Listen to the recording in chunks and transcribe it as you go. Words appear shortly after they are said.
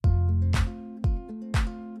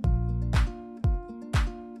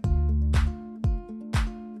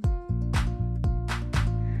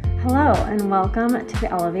Hello, and welcome to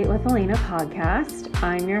the Elevate with Elena podcast.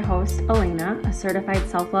 I'm your host, Elena, a certified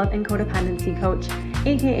self-love and codependency coach,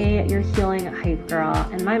 aka your healing hype girl.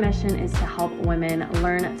 And my mission is to help women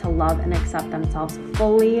learn to love and accept themselves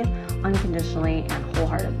fully, unconditionally, and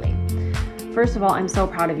wholeheartedly. First of all, I'm so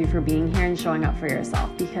proud of you for being here and showing up for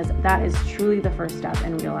yourself, because that is truly the first step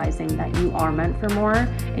in realizing that you are meant for more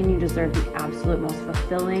and you deserve the absolute most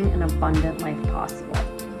fulfilling and abundant life possible.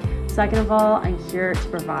 Second of all, I'm here to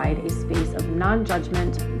provide a space of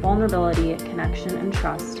non-judgment, vulnerability, connection, and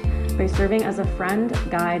trust by serving as a friend,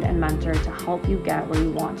 guide, and mentor to help you get where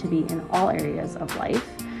you want to be in all areas of life,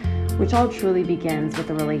 which all truly begins with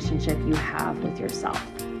the relationship you have with yourself.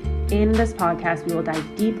 In this podcast, we will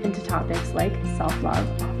dive deep into topics like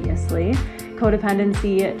self-love, obviously,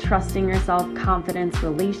 codependency, trusting yourself, confidence,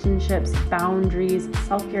 relationships, boundaries,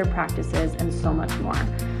 self-care practices, and so much more.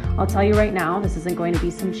 I'll tell you right now, this isn't going to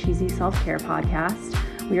be some cheesy self-care podcast.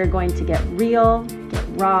 We are going to get real, get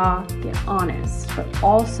raw, get honest, but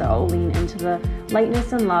also lean into the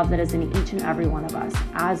lightness and love that is in each and every one of us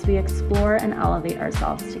as we explore and elevate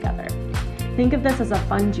ourselves together. Think of this as a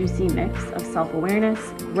fun, juicy mix of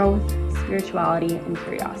self-awareness, growth, spirituality, and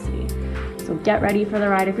curiosity. So get ready for the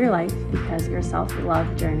ride of your life, because your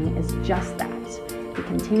self-love journey is just that. A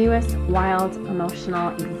continuous, wild,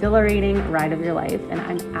 emotional, exhilarating ride of your life, and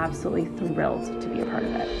I'm absolutely thrilled to be a part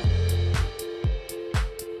of it.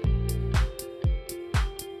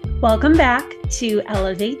 Welcome back to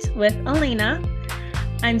Elevate with Elena.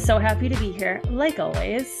 I'm so happy to be here. Like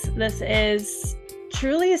always, this is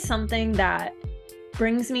truly something that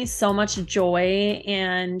brings me so much joy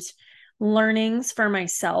and learnings for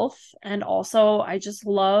myself. And also, I just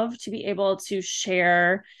love to be able to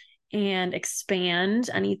share and expand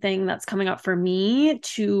anything that's coming up for me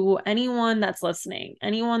to anyone that's listening,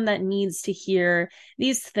 anyone that needs to hear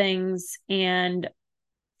these things. And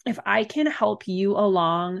if I can help you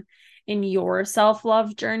along in your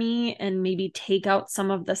self-love journey and maybe take out some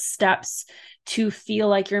of the steps to feel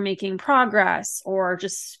like you're making progress, or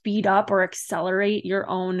just speed up or accelerate your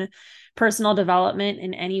own personal development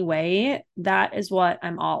in any way, that is what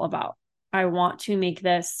I'm all about. I want to make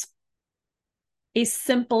this a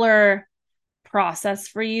simpler process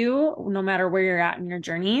for you, no matter where you're at in your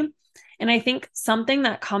journey. And I think something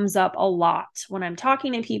that comes up a lot when I'm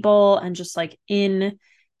talking to people and just like in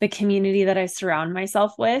the community that I surround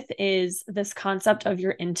myself with is this concept of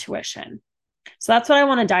your intuition. So that's what I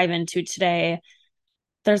want to dive into today.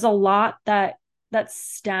 There's a lot that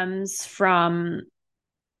stems from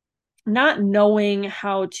not knowing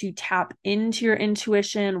how to tap into your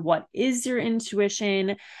intuition. What is your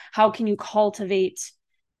intuition? How can you cultivate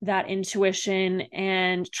that intuition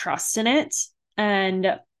and trust in it?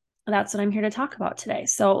 And that's what I'm here to talk about today.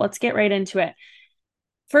 So let's get right into it.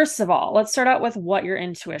 First of all, let's start out with what your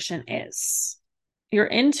intuition is. Your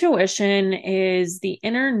intuition is the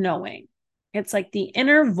inner knowing. It's like the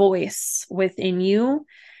inner voice within you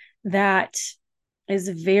that is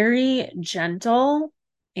very gentle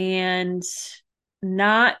and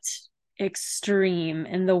not extreme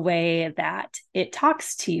in the way that it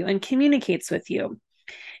talks to you and communicates with you.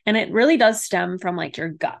 And it really does stem from like your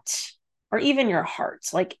gut or even your heart.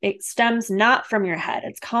 Like it stems not from your head.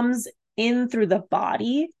 It comes in through the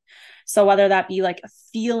body. So whether that be like a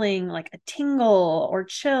feeling like a tingle or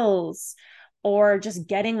chills, or just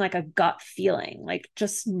getting like a gut feeling, like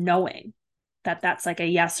just knowing that that's like a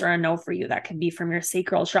yes or a no for you, that could be from your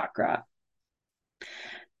sacral chakra.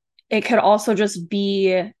 It could also just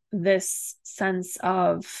be this sense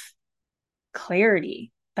of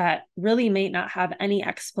clarity that really may not have any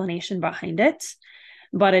explanation behind it,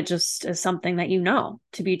 but it just is something that you know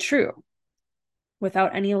to be true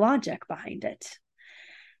without any logic behind it.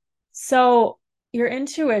 So your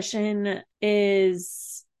intuition is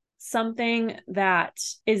something that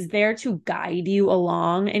is there to guide you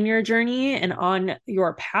along in your journey and on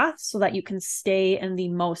your path so that you can stay in the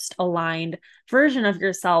most aligned version of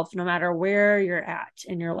yourself, no matter where you're at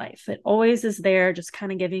in your life. It always is there, just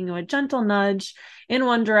kind of giving you a gentle nudge in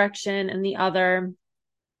one direction and the other,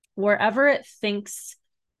 wherever it thinks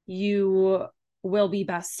you will be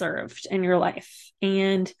best served in your life.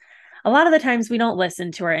 And a lot of the times we don't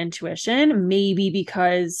listen to our intuition, maybe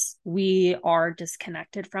because we are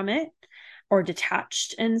disconnected from it or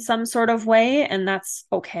detached in some sort of way, and that's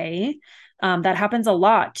okay. That happens a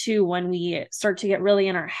lot too when we start to get really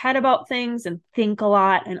in our head about things and think a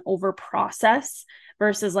lot and over process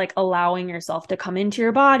versus like allowing yourself to come into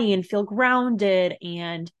your body and feel grounded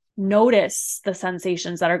and notice the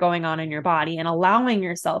sensations that are going on in your body and allowing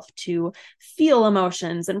yourself to feel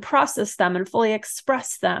emotions and process them and fully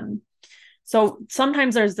express them. So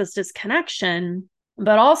sometimes there's this disconnection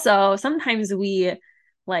But also sometimes we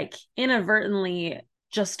like inadvertently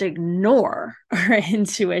just ignore our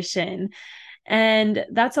intuition. And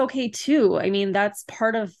that's okay too. I mean, that's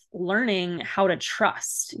part of learning how to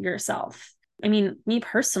trust yourself. I mean, me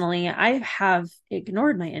personally, I have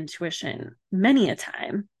ignored my intuition many a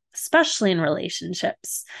time, especially in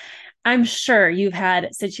relationships. I'm sure you've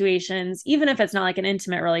had situations, even if it's not like an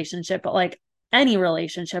intimate relationship, but like any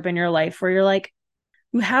relationship in your life where you're like,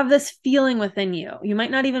 you have this feeling within you. You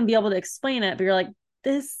might not even be able to explain it, but you're like,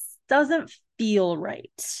 this doesn't feel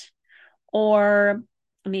right. Or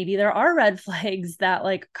maybe there are red flags that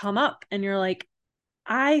like come up and you're like,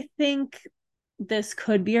 I think this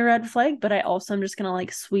could be a red flag, but I also am just going to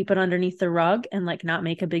like sweep it underneath the rug and like not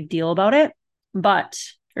make a big deal about it. But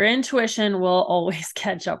your intuition will always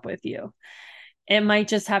catch up with you. It might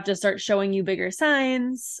just have to start showing you bigger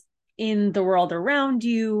signs in the world around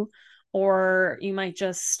you, or you might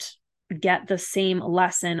just get the same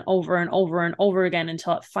lesson over and over and over again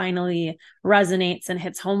until it finally resonates and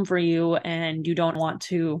hits home for you and you don't want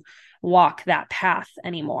to walk that path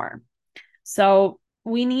anymore. So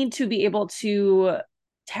we need to be able to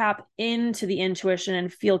tap into the intuition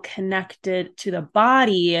and feel connected to the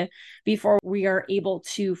body before we are able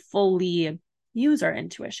to fully use our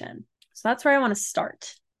intuition. So that's where I want to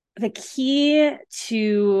start. The key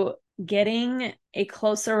to getting a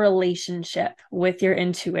closer relationship with your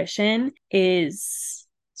intuition is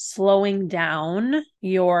slowing down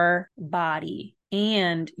your body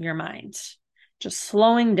and your mind, just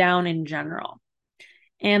slowing down in general.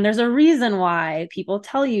 And there's a reason why people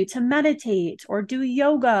tell you to meditate or do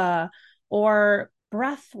yoga or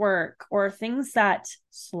breath work or things that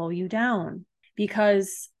slow you down,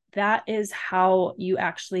 because that is how you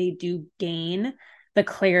actually do gain the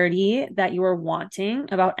clarity that you are wanting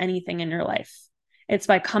about anything in your life. It's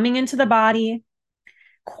by coming into the body,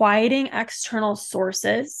 quieting external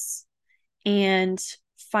sources, and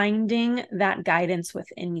finding that guidance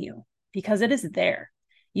within you, because it is there.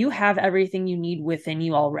 You have everything you need within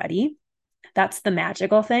you already. That's the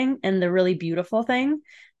magical thing and the really beautiful thing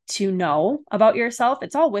to know about yourself.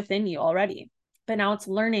 It's all within you already. But now it's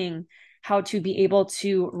learning how to be able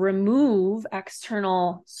to remove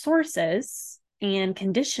external sources and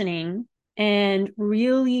conditioning and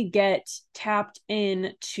really get tapped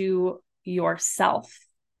into yourself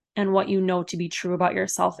and what you know to be true about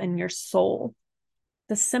yourself and your soul.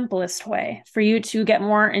 The simplest way for you to get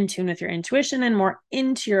more in tune with your intuition and more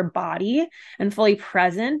into your body and fully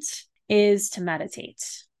present is to meditate.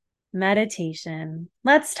 Meditation.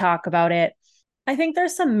 Let's talk about it. I think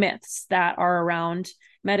there's some myths that are around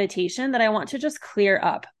meditation that I want to just clear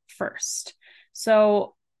up first.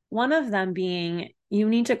 So, one of them being you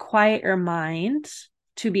need to quiet your mind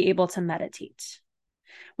to be able to meditate,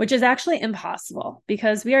 which is actually impossible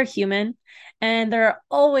because we are human and there are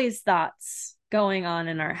always thoughts going on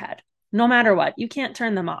in our head. No matter what, you can't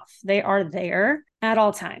turn them off. They are there at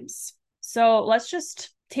all times. So let's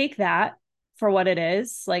just take that for what it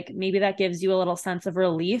is. Like maybe that gives you a little sense of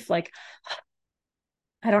relief. Like,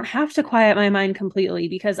 I don't have to quiet my mind completely,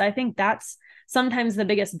 because I think that's sometimes the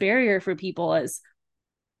biggest barrier for people is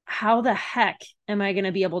how the heck am I going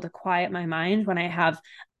to be able to quiet my mind when I have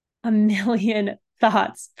a million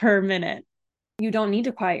thoughts per minute? You don't need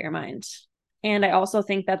to quiet your mind. And I also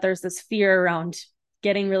think that there's this fear around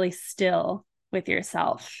getting really still with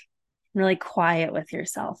yourself, really quiet with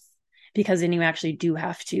yourself, because then you actually do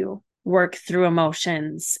have to work through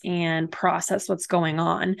emotions and process what's going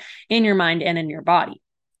on in your mind and in your body.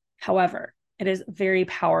 However, it is very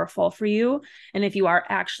powerful for you. And if you are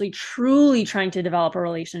actually truly trying to develop a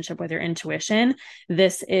relationship with your intuition,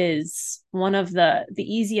 this is one of the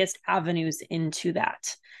easiest avenues into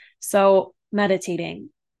that. So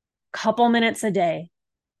meditating, couple minutes a day.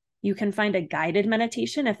 You can find a guided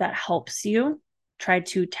meditation if that helps you. Try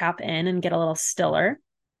to tap in and get a little stiller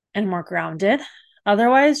and more grounded.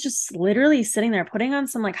 Otherwise, just literally sitting there, putting on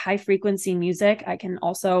some like high frequency music. I can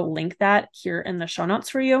also link that here in the show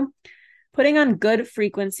notes for you. Putting on good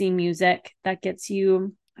frequency music that gets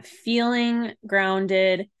you feeling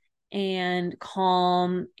grounded and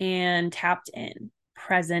calm and tapped in,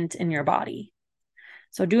 present in your body.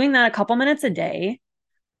 So doing that a couple minutes a day,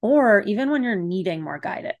 or even when you're needing more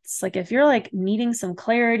guidance, like if you're like needing some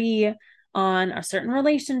clarity on a certain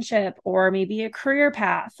relationship or maybe a career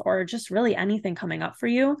path or just really anything coming up for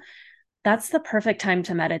you, that's the perfect time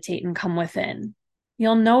to meditate and come within.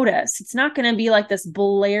 You'll notice it's not going to be like this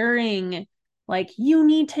blaring, like, you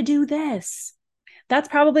need to do this. That's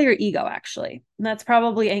probably your ego, actually. That's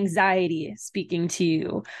probably anxiety speaking to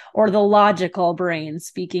you or the logical brain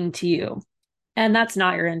speaking to you. And that's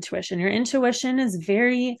not your intuition. Your intuition is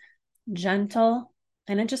very gentle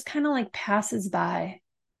and it just kind of like passes by.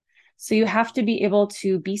 So you have to be able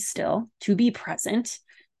to be still, to be present,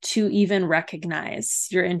 to even recognize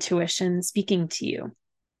your intuition speaking to you,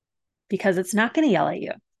 because it's not going to yell at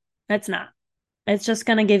you. It's not. It's just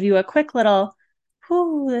going to give you a quick little,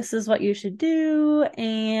 whoo, this is what you should do,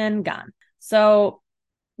 and gone. So,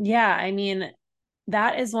 yeah, I mean,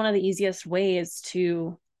 that is one of the easiest ways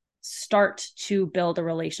to start to build a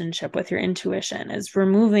relationship with your intuition, is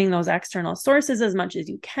removing those external sources as much as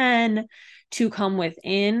you can to come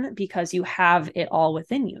within, because you have it all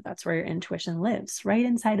within you. That's where your intuition lives, right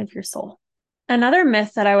inside of your soul. Another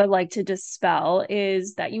myth that I would like to dispel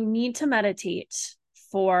is that you need to meditate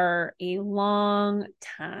for a long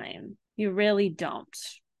time. You really don't.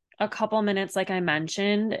 A couple minutes, like I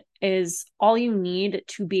mentioned, is all you need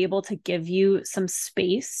to be able to give you some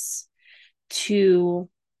space to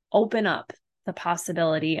open up the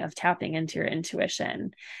possibility of tapping into your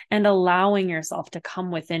intuition and allowing yourself to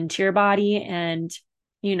come within to your body and,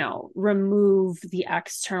 you know, remove the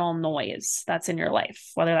external noise that's in your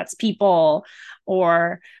life, whether that's people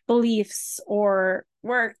or beliefs or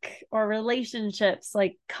work or relationships,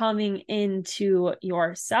 like coming into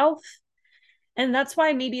yourself. And that's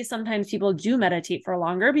why maybe sometimes people do meditate for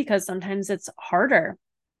longer, because sometimes it's harder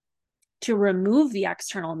to remove the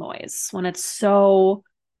external noise when it's so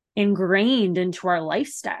ingrained into our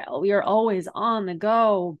lifestyle. We are always on the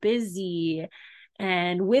go, busy,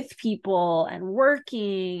 and with people and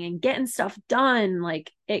working and getting stuff done.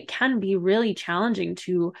 Like, it can be really challenging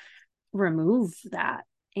to remove that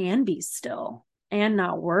and be still and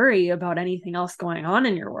not worry about anything else going on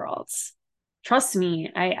in your worlds. Trust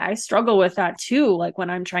me, I struggle with that too. Like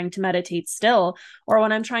when I'm trying to meditate still, or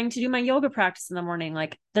when I'm trying to do my yoga practice in the morning,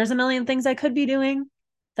 like there's a million things I could be doing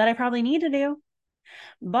that I probably need to do.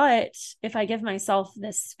 But if I give myself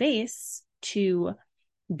this space to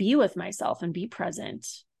be with myself and be present,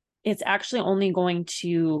 it's actually only going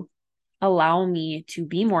to allow me to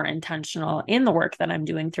be more intentional in the work that I'm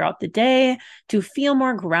doing throughout the day, to feel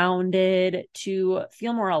more grounded, to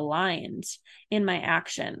feel more aligned in my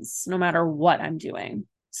actions, no matter what I'm doing.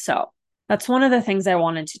 So that's one of the things I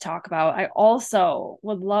wanted to talk about. I also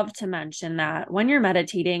would love to mention that when you're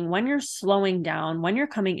meditating, when you're slowing down, when you're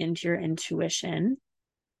coming into your intuition,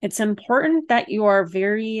 it's important that you are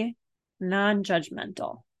very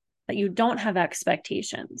non-judgmental, that you don't have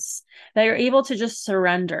expectations, that you're able to just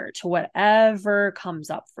surrender to whatever comes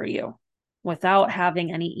up for you without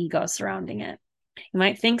having any ego surrounding it. You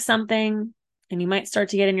might think something and you might start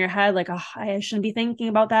to get in your head like, oh, I shouldn't be thinking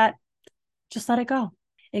about that. Just let it go.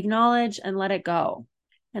 Acknowledge and let it go.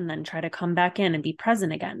 And then try to come back in and be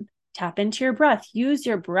present again. Tap into your breath. Use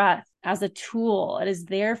your breath as a tool. It is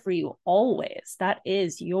there for you always. That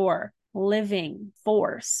is your living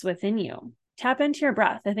force within you. Tap into your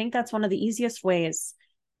breath. I think that's one of the easiest ways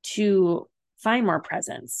to find more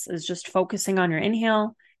presence, is just focusing on your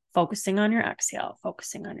inhale, focusing on your exhale,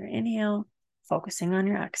 focusing on your inhale, focusing on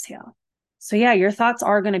your exhale. So yeah, your thoughts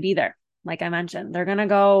are going to be there. Like I mentioned, they're going to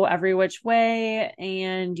go every which way,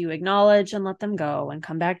 and you acknowledge and let them go and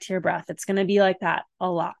come back to your breath. It's going to be like that a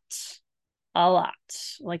lot.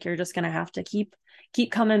 Like you're just going to have to keep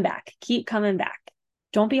coming back, keep coming back.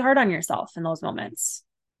 Don't be hard on yourself in those moments.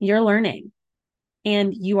 You're learning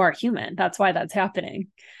and you are human. That's why that's happening.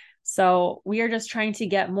 So we are just trying to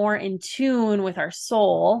get more in tune with our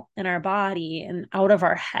soul and our body and out of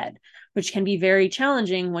our head, which can be very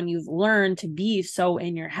challenging when you've learned to be so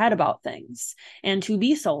in your head about things and to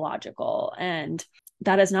be so logical. And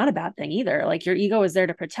that is not a bad thing either. Like, your ego is there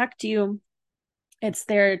to protect you. It's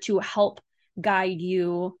there to help guide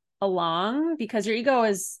you along, because your ego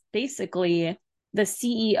is basically the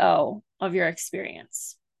CEO of your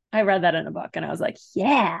experience. I read that in a book and I was like,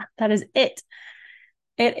 yeah, that is it.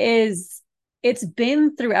 It's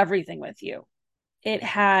been through everything with you. It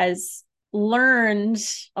has learned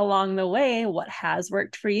along the way what has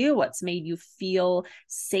worked for you, what's made you feel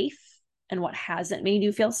safe, and what hasn't made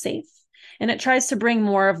you feel safe. And it tries to bring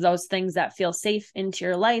more of those things that feel safe into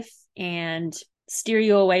your life and steer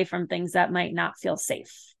you away from things that might not feel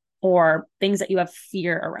safe or things that you have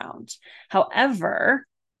fear around. However,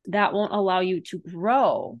 that won't allow you to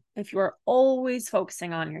grow if you are always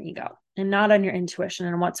focusing on your ego and not on your intuition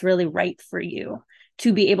and what's really right for you,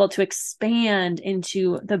 to be able to expand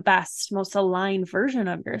into the best, most aligned version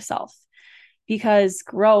of yourself. Because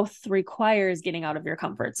growth requires getting out of your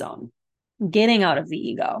comfort zone, getting out of the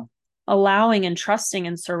ego, allowing and trusting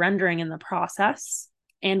and surrendering in the process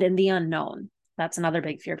and in the unknown. That's another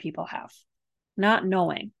big fear people have. Not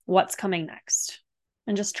knowing what's coming next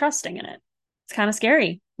and just trusting in it. It's kind of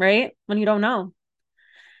scary, right? When you don't know.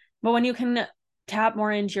 But when you can tap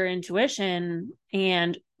more into your intuition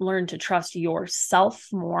and learn to trust yourself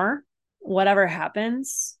more, whatever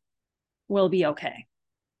happens will be okay.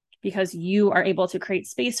 Because you are able to create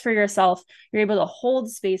space for yourself. You're able to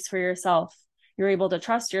hold space for yourself. You're able to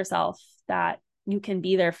trust yourself that you can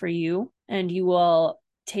be there for you, and you will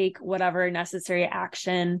take whatever necessary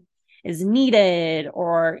action is needed,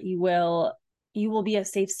 or you will be a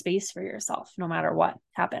safe space for yourself no matter what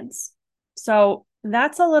happens. So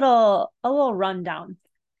that's a little rundown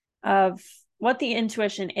of what the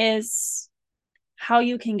intuition is, how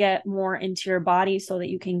you can get more into your body so that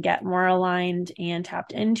you can get more aligned and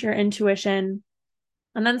tapped into your intuition,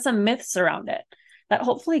 and then some myths around it that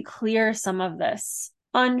hopefully clear some of this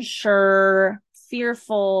unsure,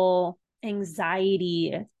 fearful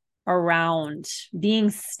anxiety around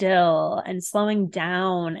being still and slowing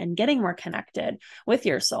down and getting more connected with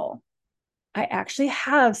your soul. I actually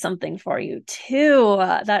have something for you too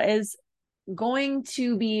that is going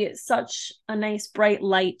to be such a nice bright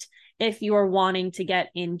light if you are wanting to get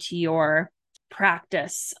into your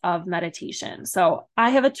practice of meditation. So I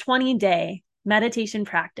have a 20-day meditation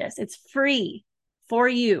practice. It's free for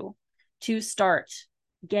you to start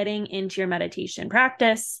getting into your meditation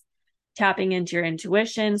practice, tapping into your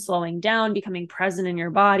intuition, slowing down, becoming present in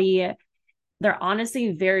your body. They're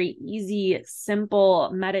honestly very easy,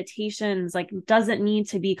 simple meditations. Like, doesn't need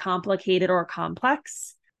to be complicated or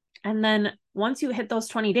complex. And then once you hit those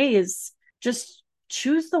 20 days, just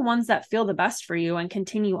choose the ones that feel the best for you and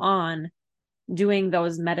continue on doing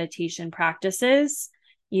those meditation practices,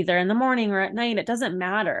 either in the morning or at night. It doesn't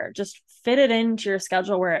matter. Just fit it into your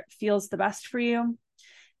schedule where it feels the best for you,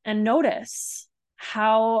 and notice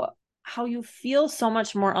how you feel so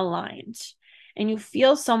much more aligned, and you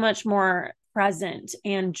feel so much more present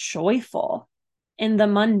and joyful in the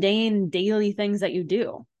mundane daily things that you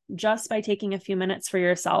do, just by taking a few minutes for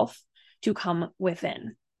yourself to come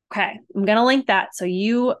within. Okay, I'm going to link that. So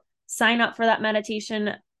you sign up for that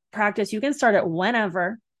meditation practice. You can start it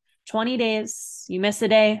whenever. 20 days, you miss a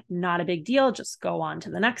day, not a big deal. Just go on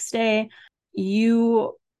to the next day.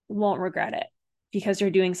 You won't regret it because you're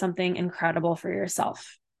doing something incredible for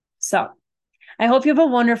yourself. So I hope you have a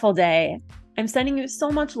wonderful day. I'm sending you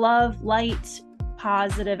so much love, light,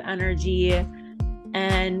 positive energy,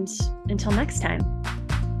 and until next time.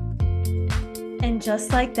 And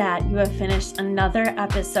just like that, you have finished another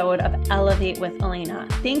episode of Elevate with Elena.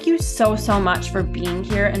 Thank you so much for being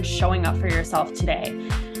here and showing up for yourself today.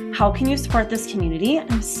 How can you support this community?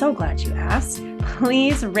 I'm so glad you asked.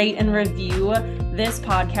 Please rate and review this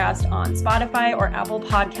podcast on Spotify or Apple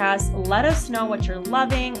Podcasts. Let us know what you're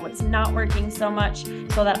loving, what's not working so much,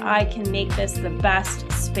 so that I can make this the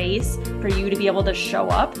best space for you to be able to show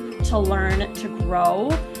up, to learn, to grow,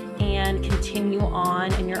 and continue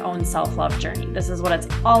on in your own self-love journey. This is what it's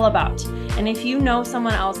all about. And if you know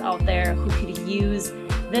someone else out there who could use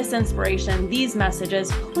this inspiration, these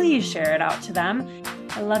messages, please share it out to them.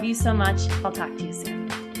 I love you so much. I'll talk to you soon.